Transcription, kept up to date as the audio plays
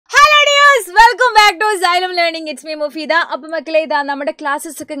Xylem Learning, it's me Mufida. അപ്പോൾ മക്കളെ ഇതാ നമ്മുടെ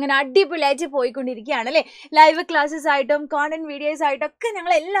ക്ലാസ്സസ് ഒക്കെ ഇങ്ങനെ അടിപൊളിയായിട്ട് പോയിക്കൊണ്ടിരിക്കുകയാണ് അല്ലേ. ലൈവ് ക്ലാസ്സസ് ആയിട്ടും കോണ്ടന്റ് വീഡിയോസ് ആയിട്ടും ഒക്കെ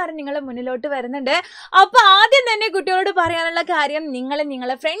ഞങ്ങൾ എല്ലാവരും നിങ്ങളുടെ മുന്നിലോട്ട് വരുന്നുണ്ട്. അപ്പോൾ ആദ്യം തന്നെ കുട്ടികളോട് പറയാനുള്ള കാര്യം,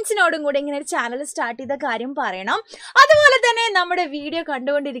 നിങ്ങളെ ഫ്രണ്ട്സിനോടും കൂടെ ഇങ്ങനെ ഒരു ചാനൽ സ്റ്റാർട്ട് ചെയ്ത കാര്യം പറയണം. അതുപോലെ തന്നെ നമ്മുടെ വീഡിയോ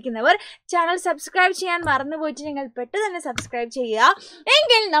കണ്ടുകൊണ്ടിരിക്കുന്നവർ ചാനൽ സബ്സ്ക്രൈബ് ചെയ്യാൻ മറന്നുപോയിട്ട് നിങ്ങൾ പെട്ടെന്ന് തന്നെ സബ്സ്ക്രൈബ് ചെയ്യുക.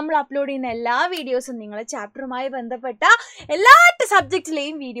 എങ്കിൽ നമ്മൾ അപ്ലോഡ് ചെയ്യുന്ന എല്ലാ വീഡിയോസും നിങ്ങളെ ചാപ്റ്ററുമായി ബന്ധപ്പെട്ട എല്ലാ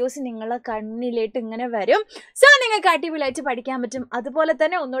സബ്ജക്റ്റിലെയും വീഡിയോസ് നിങ്ങളെ കണ്ണിലേട്ട് ഇങ്ങനെ വരും. സോ നിങ്ങൾക്ക് അടിപൊളിയായിട്ട് പഠിക്കാൻ പറ്റും. അതുപോലെ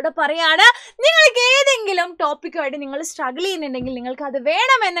തന്നെ ഒന്നുകൂടെ പറയാണ്, നിങ്ങൾക്ക് ഏതെങ്കിലും ടോപ്പിക്കുമായിട്ട് നിങ്ങൾ സ്ട്രഗിൾ ചെയ്യുന്നുണ്ടെങ്കിൽ, നിങ്ങൾക്ക് അത്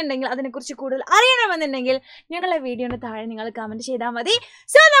വേണമെന്നുണ്ടെങ്കിൽ, അതിനെക്കുറിച്ച് കൂടുതൽ അറിയണമെന്നുണ്ടെങ്കിൽ ഞങ്ങളെ വീഡിയോയുടെ താഴെ നിങ്ങൾ കമൻറ്റ് ചെയ്താൽ മതി.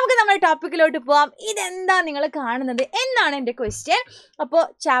 സോ നമുക്ക് നമ്മുടെ ടോപ്പിക്കിലോട്ട് പോവാം. ഇതെന്താ നിങ്ങൾ കാണുന്നത് എന്നാണ് എൻ്റെ ക്വസ്റ്റ്യൻ. അപ്പോൾ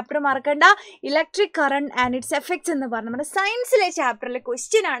ചാപ്റ്റർ മറക്കണ്ട, electric current and it's effects എന്ന് പറഞ്ഞ നമ്മുടെ സയൻസിലെ ചാപ്റ്ററിലെ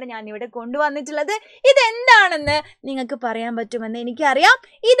ക്വസ്റ്റ്യൻ ആണ് ഞാൻ ഇവിടെ കൊണ്ടുവന്നിട്ടുള്ളത്. ഇതെന്താണെന്ന് നിങ്ങൾക്ക് പറയാൻ പറ്റുമെന്ന് എനിക്കറിയാം.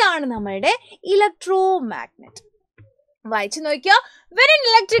 ഇതാണ് നമ്മളുടെ ഇലക്ട്രോ മാഗ്നറ്റ്. വായിച്ചു നോക്കിയോ. When an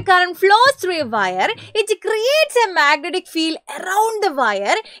electric current flows through a wire, it creates a magnetic field around the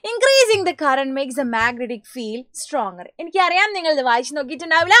wire. Increasing the current makes the magnetic field stronger. എനിക്കറിയാം നിങ്ങൾ ഇത് വായിച്ചു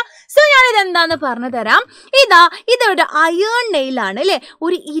നോക്കിയിട്ടുണ്ടാവില്ല. സോ ഞാനിത് എന്താണെന്ന് പറഞ്ഞു തരാം. ഇതൊരു അയേൺ നെയിലാണ് അല്ലേ,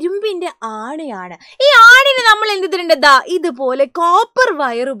 ഒരു ഇരുമ്പിന്റെ ആണിയാണ്. ഈ ആണിനെ നമ്മൾ എന്ത് ചെയ്തിട്ടുണ്ട്, ഇതുപോലെ കോപ്പർ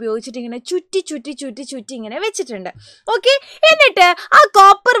വയർ ഉപയോഗിച്ചിട്ട് ഇങ്ങനെ ചുറ്റി ഇങ്ങനെ വെച്ചിട്ടുണ്ട്. ഓക്കെ, എന്നിട്ട് ആ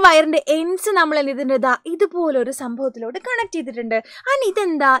കോപ്പർ വയറിന്റെ എൻഡ്സ് നമ്മൾ എന്ത് ചെയ്തിട്ടുണ്ട്, ഇതുപോലൊരു സംഭവത്തിലോട്ട് കണക്ട് ചെയ്തിട്ടുണ്ട്.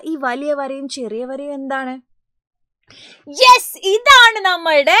 ഇതെന്താ ഈ വലിയ വരയും ചെറിയ വരയും എന്താണ്? യെസ്, ഇതാണ്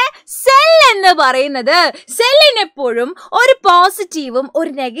നമ്മളുടെ സെൽ എന്ന് പറയുന്നത്. സെല്ലിന് എപ്പോഴും ഒരു പോസിറ്റീവും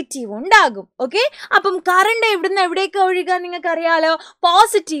ഒരു നെഗറ്റീവും ഉണ്ടാകും. ഓക്കെ, അപ്പം കറണ്ട് എവിടുന്ന് എവിടേക്ക് ഒഴുകാൻ നിങ്ങൾക്ക് അറിയാലോ,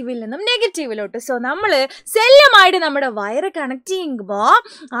 പോസിറ്റീവിൽ നിന്നും നെഗറ്റീവിലോട്ട്. സോ നമ്മൾ സെല്ലുമായിട്ട് നമ്മുടെ വയർ കണക്ട് ചെയ്യുമ്പോൾ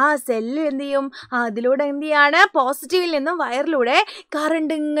ആ സെല്ല് എന്ത് ചെയ്യും, അതിലൂടെ എന്ത് ചെയ്യാണ്, പോസിറ്റീവിൽ നിന്നും വയറിലൂടെ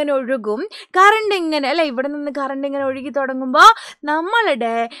കറണ്ട് ഇങ്ങനെ ഒഴുകും. കറണ്ട് ഇങ്ങനെ അല്ലെ, ഇവിടെ നിന്ന് കറണ്ട് ഇങ്ങനെ ഒഴുകി തുടങ്ങുമ്പോൾ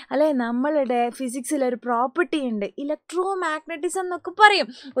നമ്മളുടെ ഫിസിക്സിലൊരു പ്രോപ്പർട്ടി ഉണ്ട്, ഇലക്ട്രോ മാഗ്നറ്റിസം എന്നൊക്കെ പറയും.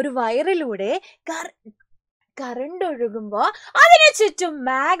 ഒരു വയറിലൂടെ കറണ്ട് ഒഴുകുമ്പോൾ അതിന് ചുറ്റും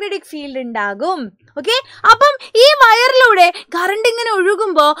മാഗ്നറ്റിക് ഫീൽഡ് ഉണ്ടാകും. ഓക്കെ, അപ്പം ഈ വയറിലൂടെ കറണ്ട് ഇങ്ങനെ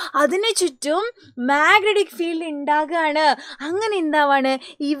ഒഴുകുമ്പോൾ അതിന് ചുറ്റും മാഗ്നറ്റിക് ഫീൽഡ് ഉണ്ടാകുകയാണ്. അങ്ങനെ എന്താവാണ്,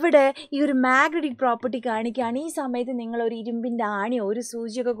 ഇവിടെ ഈ ഒരു മാഗ്നറ്റിക് പ്രോപ്പർട്ടി കാണിക്കുകയാണ്. ഈ സമയത്ത് നിങ്ങൾ ഒരു ഇരുമ്പിൻ്റെ ആണിയോ ഒരു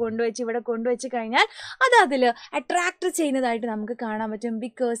സൂചിയൊക്കെ ഇവിടെ കൊണ്ടുവച്ച് കഴിഞ്ഞാൽ അത് അതിൽ അട്രാക്ട് ചെയ്യുന്നതായിട്ട് നമുക്ക് കാണാൻ പറ്റും.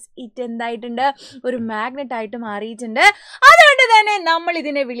 ബിക്കോസ് ഇറ്റ് എന്തായിട്ടുണ്ട്, ഒരു മാഗ്നറ്റ് ആയിട്ട് മാറിയിട്ടുണ്ട്. അതുകൊണ്ട് തന്നെ നമ്മൾ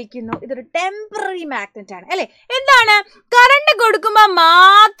ഇതിനെ വിളിക്കുന്നു, ഇതൊരു ടെമ്പററി മാഗ്നറ്റ് ആണ് അല്ലേ. എന്താണ്, കറണ്ട് കൊടുക്കുമ്പോൾ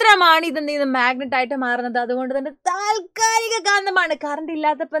മാത്രമാണ് ഇതെന്ത് ചെയ്യുന്നത്, മാഗ്നറ്റ് ആയിട്ട് മാറുന്നത്. അതുകൊണ്ട് തന്നെ താൽക്കാലിക കാന്തമാണ്. കറണ്ട്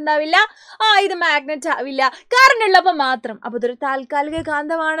ഇല്ലാത്തപ്പോൾ എന്താവില്ല, ഇത് മാഗ്നറ്റ് ആവില്ല, കറണ്ട് ഉള്ളപ്പോൾ മാത്രം. അപ്പോൾ ഇതൊരു താൽക്കാലിക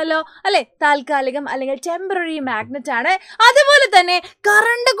കാന്തമാണല്ലോ അല്ലെ, താൽക്കാലികം അല്ലെങ്കിൽ ടെമ്പററി മാഗ്നറ്റ് ആണ്. അതുപോലെ തന്നെ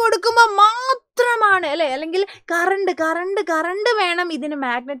കറണ്ട് കൊടുക്കുമ്പോൾ മാത്രമാണ് അല്ലെ, അല്ലെങ്കിൽ കറണ്ട് വേണം ഇതിന്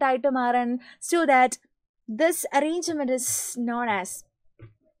മാഗ്നറ്റ് ആയിട്ട് മാറാൻ. So that this arrangement is known as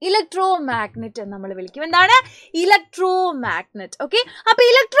electro magnet എന്ന് നമ്മൾ വിളിക്കും. എന്താണ്, ഇലക്ട്രോ മാഗ്നറ്റ്. ഓക്കെ, അപ്പൊ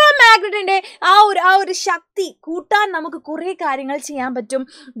ഇലക്ട്രോ മാഗ്നറ്റിന്റെ ആ ഒരു ശക്തി കൂട്ടാൻ നമുക്ക് കുറേ കാര്യങ്ങൾ ചെയ്യാൻ പറ്റും.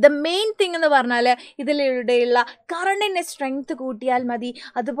 ദ മെയിൻ തിങ് എന്ന് പറഞ്ഞാൽ ഇതിലൂടെയുള്ള കറണ്ടിന്റെ സ്ട്രെങ്ത് കൂട്ടിയാൽ മതി.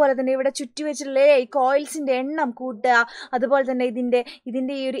 അതുപോലെ തന്നെ ഇവിടെ ചുറ്റി വെച്ചിട്ടുള്ള ഈ കോയിൽസിന്റെ എണ്ണം കൂട്ടുക, അതുപോലെ തന്നെ ഇതിന്റെ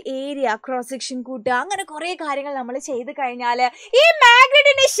ഈ ഒരു ഏരിയ ക്രോസ് സെക്ഷൻ കൂട്ടുക. അങ്ങനെ കുറേ കാര്യങ്ങൾ നമ്മൾ ചെയ്ത് കഴിഞ്ഞാൽ ഈ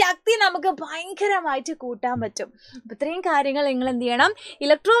മാഗ്നറ്റിന്റെ ശക്തി നമുക്ക് ഭയങ്കരമായിട്ട് കൂട്ടാൻ പറ്റും. അപ്പൊ ഇത്രയും കാര്യങ്ങൾ നിങ്ങൾ എന്ത് ചെയ്യണം,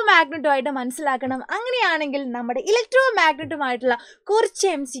 ഇലക്ട്രോ മാഗ്നറ്റുമായിട്ട് മനസ്സിലാക്കണം. അങ്ങനെയാണെങ്കിൽ നമ്മുടെ ഇലക്ട്രോ മാഗ്നറ്റുമായിട്ടുള്ള കുറച്ച്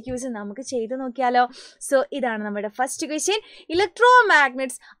MCQs നമുക്ക് ചെയ്ത് നോക്കിയാലോ. സോ ഇതാണ് നമ്മുടെ first question. Electro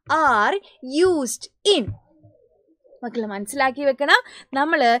magnets are used in, മക്കൾ മനസ്സിലാക്കി വെക്കണം,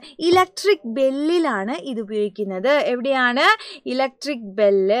 നമ്മൾ ഇലക്ട്രിക് ബെല്ലിലാണ് ഇത് ഉപയോഗിക്കുന്നത്. എവിടെയാണ്, ഇലക്ട്രിക്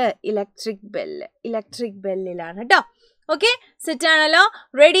ബെല്ലിലാണ് കേട്ടോ. ഓക്കെ, സെറ്റ് ആണല്ലോ,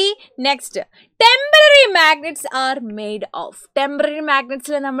 ready. Next, temporary magnets are made of. Temporary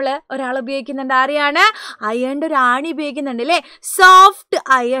മാഗ്നറ്റ്സിൽ നമ്മൾ ഒരാൾ ഉപയോഗിക്കുന്നുണ്ട്, ആരെയാണ്, അയണിൻ്റെ ഒരു ആണി ഉപയോഗിക്കുന്നുണ്ട് അല്ലേ, സോഫ്റ്റ്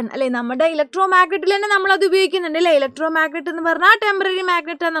അയൺ അല്ലെ. നമ്മുടെ ഇലക്ട്രോ മാഗ്നറ്റിൽ തന്നെ നമ്മൾ അത് ഉപയോഗിക്കുന്നുണ്ട് അല്ലേ. ഇലക്ട്രോ മാഗ്നറ്റ് എന്ന് പറഞ്ഞാൽ ടെമ്പററി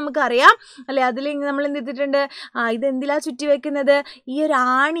മാഗ്നറ്റ് നമുക്കറിയാം അല്ലെ. അതിൽ നമ്മൾ എന്ത് ചെയ്തിട്ടുണ്ട്, ഇതെന്തിലാ ചുറ്റി വെക്കുന്നത്, ഈ ഒരു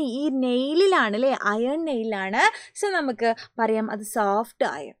ആണി ഈ നെയിലാണ് അല്ലേ, അയൺ നെയിലാണ്. സോ നമുക്ക് പറയാം അത് soft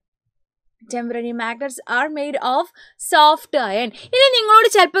iron. Temporary magnets are made of soft iron. ഇനി നിങ്ങളോട്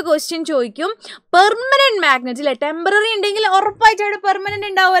ചിലപ്പോൾ ക്വസ്റ്റ്യൻ ചോദിക്കും, പെർമനന്റ് മാഗ്നറ്റ് അല്ലെ, ടെമ്പററി ഉണ്ടെങ്കിൽ ഉറപ്പായിട്ട് അവിടെ പെർമനന്റ്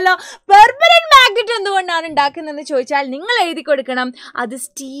ഉണ്ടാവുമല്ലോ. പെർമനന്റ് മാഗ്നറ്റ് എന്തുകൊണ്ടാണ് ഉണ്ടാക്കുന്നതെന്ന് ചോദിച്ചാൽ നിങ്ങൾ എഴുതി കൊടുക്കണം, അത്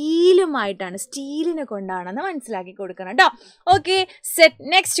സ്റ്റീലിനെ കൊണ്ടാണെന്ന് മനസ്സിലാക്കി കൊടുക്കണം കേട്ടോ. Okay, set.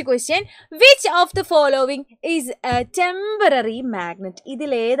 Next question, which of the following is A temporary magnet.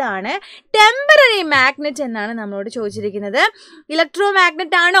 ഇതിലേതാണ് ടെമ്പററി മാഗ്നറ്റ് എന്നാണ് നമ്മളോട് ചോദിച്ചിരിക്കുന്നത്. ഇലക്ട്രോ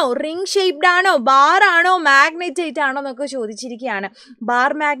മാഗ്നറ്റ് ആണോ, റിംഗ് ഷേപ്പ് ഷേപ്ഡ് ആണോ, ബാർ ആണോ, മാഗ്നറ്റൈറ്റ് ആണോ എന്നൊക്കെ ചോദിച്ചിരിക്കുകയാണ്.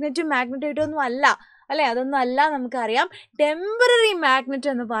 ബാർ മാഗ്നറ്റും മാഗ്നറ്റൈറ്റും ഒന്നും അല്ല അല്ലേ, അതൊന്നും അല്ല. നമുക്കറിയാം ടെമ്പററി മാഗ്നറ്റ്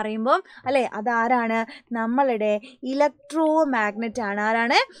എന്ന് പറയുമ്പം അല്ലേ അതാരാണ്, നമ്മളുടെ ഇലക്ട്രോ മാഗ്നറ്റ് ആണ്.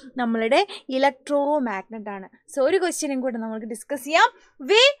 ആരാണ്, നമ്മളുടെ ഇലക്ട്രോ മാഗ്നറ്റ് ആണ്. സോ ഒരു ക്വസ്റ്റ്യനും കൂടെ നമുക്ക് ഡിസ്കസ് ചെയ്യാം.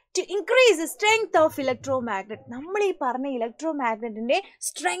 Way to increase strength of electro magnet. നമ്മൾ ഈ പറഞ്ഞ ഇലക്ട്രോ മാഗ്നറ്റിന്റെ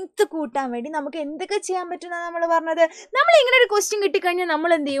സ്ട്രെങ്ത് കൂട്ടാൻ വേണ്ടി നമുക്ക് എന്തൊക്കെ ചെയ്യാൻ പറ്റുമെന്നാണ് നമ്മൾ പറഞ്ഞത്. നമ്മൾ ഇങ്ങനെ ഒരു ക്വസ്റ്റ്യൻ കിട്ടിക്കഴിഞ്ഞാൽ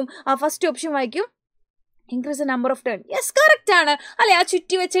നമ്മൾ എന്ത് ചെയ്യും, ആ ഫസ്റ്റ് ഓപ്ഷൻ വായിക്കും, increase the number of turn. Yes correct ആണ് അല്ലെ, ആ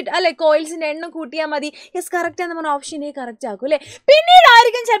ചുറ്റി വെച്ചിട്ട് അല്ലെ കോയിൽസിന്റെ എണ്ണം കൂട്ടിയാൽ മതി. യെസ് കറക്റ്റ് ആണെന്ന് പറഞ്ഞ ഓപ്ഷൻ കറക്റ്റ് ആക്കും അല്ലേ.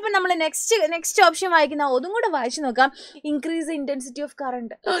 പിന്നീടായിരിക്കും ചിലപ്പോൾ നമ്മൾ നെക്സ്റ്റ് ഓപ്ഷൻ വായിക്കുന്ന, അതും കൂടെ വായിച്ചു നോക്കാം. Increase the intensity of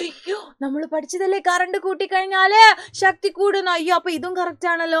current. അയ്യോ നമ്മൾ പഠിച്ചതല്ലേ, കറണ്ട് കൂട്ടിക്കഴിഞ്ഞാല് ശക്തി കൂടുന്നു. അയ്യോ അപ്പൊ ഇതും കറക്റ്റ്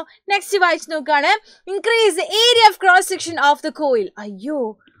ആണല്ലോ. നെക്സ്റ്റ് വായിച്ചു നോക്കാണ്. Increase area of cross section of the coil. അയ്യോ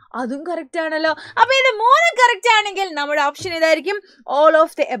അതും കറക്റ്റ് ആണല്ലോ. അപ്പൊ ഇത് 3 കറക്റ്റ് ആണെങ്കിൽ നമ്മുടെ ഓപ്ഷൻ ഇതായിരിക്കും, ഓൾ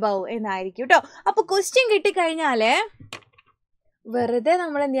ഓഫ് ദി എബവ് എന്നായിരിക്കും കേട്ടോ. അപ്പൊ ക്വസ്റ്റ്യൻ കിട്ടിക്കഴിഞ്ഞാല് വെറുതെ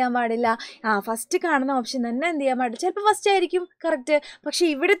നമ്മൾ എന്ത് ചെയ്യാൻ പാടില്ല, ഫസ്റ്റ് കാണുന്ന ഓപ്ഷൻ തന്നെ എന്ത് ചെയ്യാൻ പാടില്ല. ചിലപ്പോൾ ഫസ്റ്റ് ആയിരിക്കും കറക്റ്റ്, പക്ഷെ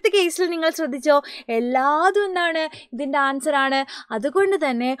ഇവിടുത്തെ കേസിൽ നിങ്ങൾ ശ്രദ്ധിച്ചോ, എല്ലാതും എന്താണ് ഇതിൻ്റെ ആൻസർ ആണ്. അതുകൊണ്ട്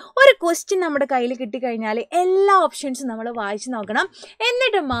തന്നെ ഒരു ക്വസ്റ്റ്യൻ നമ്മുടെ കയ്യിൽ കിട്ടിക്കഴിഞ്ഞാൽ എല്ലാ ഓപ്ഷൻസും നമ്മൾ വായിച്ച് നോക്കണം.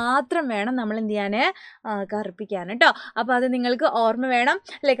 എന്നിട്ട് മാത്രം വേണം നമ്മൾ എന്ത് ചെയ്യാൻ, കറുപ്പിക്കാൻ കേട്ടോ. അപ്പോൾ അത് നിങ്ങൾക്ക് ഓർമ്മ വേണം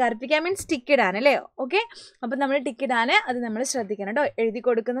അല്ലേ. കറുപ്പിക്കാൻ മീൻസ് ടിക്ക് ഇടാൻ അല്ലേ. ഓക്കെ, അപ്പോൾ നമ്മൾ ടിക്ക് ഇടാൻ അത് നമ്മൾ ശ്രദ്ധിക്കണം കേട്ടോ. എഴുതി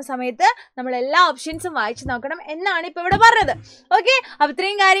കൊടുക്കുന്ന സമയത്ത് നമ്മൾ എല്ലാ ഓപ്ഷൻസും വായിച്ച് നോക്കണം എന്നാണ് ഇപ്പോൾ ഇവിടെ പറഞ്ഞത്. ഓക്കെ, അപ്പോൾ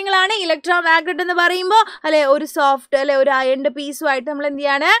ഇത്രയും കാര്യങ്ങളാണ് ഇലക്ട്രോ മാഗ്നറ്റ് എന്ന് പറയുമ്പോൾ അല്ലെ. ഒരു സോഫ്റ്റ് അല്ലെ ഒരു അയണിൻ്റെ പീസുമായിട്ട് നമ്മൾ എന്ത്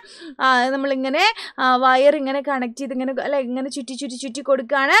ചെയ്യാണ്, നമ്മളിങ്ങനെ വയർ ഇങ്ങനെ കണക്ട് ചെയ്ത് ഇങ്ങനെ അല്ലെ ഇങ്ങനെ ചുറ്റി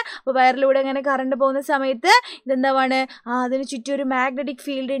കൊടുക്കുകയാണ്. അപ്പോൾ വയറിലൂടെ ഇങ്ങനെ കറണ്ട് പോകുന്ന സമയത്ത് ഇതെന്താവാണ്, അതിന് ചുറ്റും ഒരു മാഗ്നറ്റിക്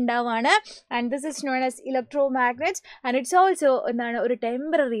ഫീൽഡ് ഉണ്ടാവുകയാണ്. And this is known as electro magnet and it's also എന്താണ്, ഒരു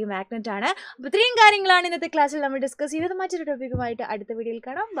ടെമ്പററി മാഗ്നറ്റ് ആണ്. അപ്പോൾ ഇത്രയും കാര്യങ്ങളാണ് ഇന്നത്തെ ക്ലാസ്സിൽ നമ്മൾ ഡിസ്കസ് ചെയ്തത്. മറ്റൊരു ടോപ്പിക്കുമായിട്ട് അടുത്ത വീഡിയോയിൽ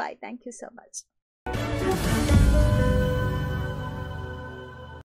കാണാം. By, thank you so much.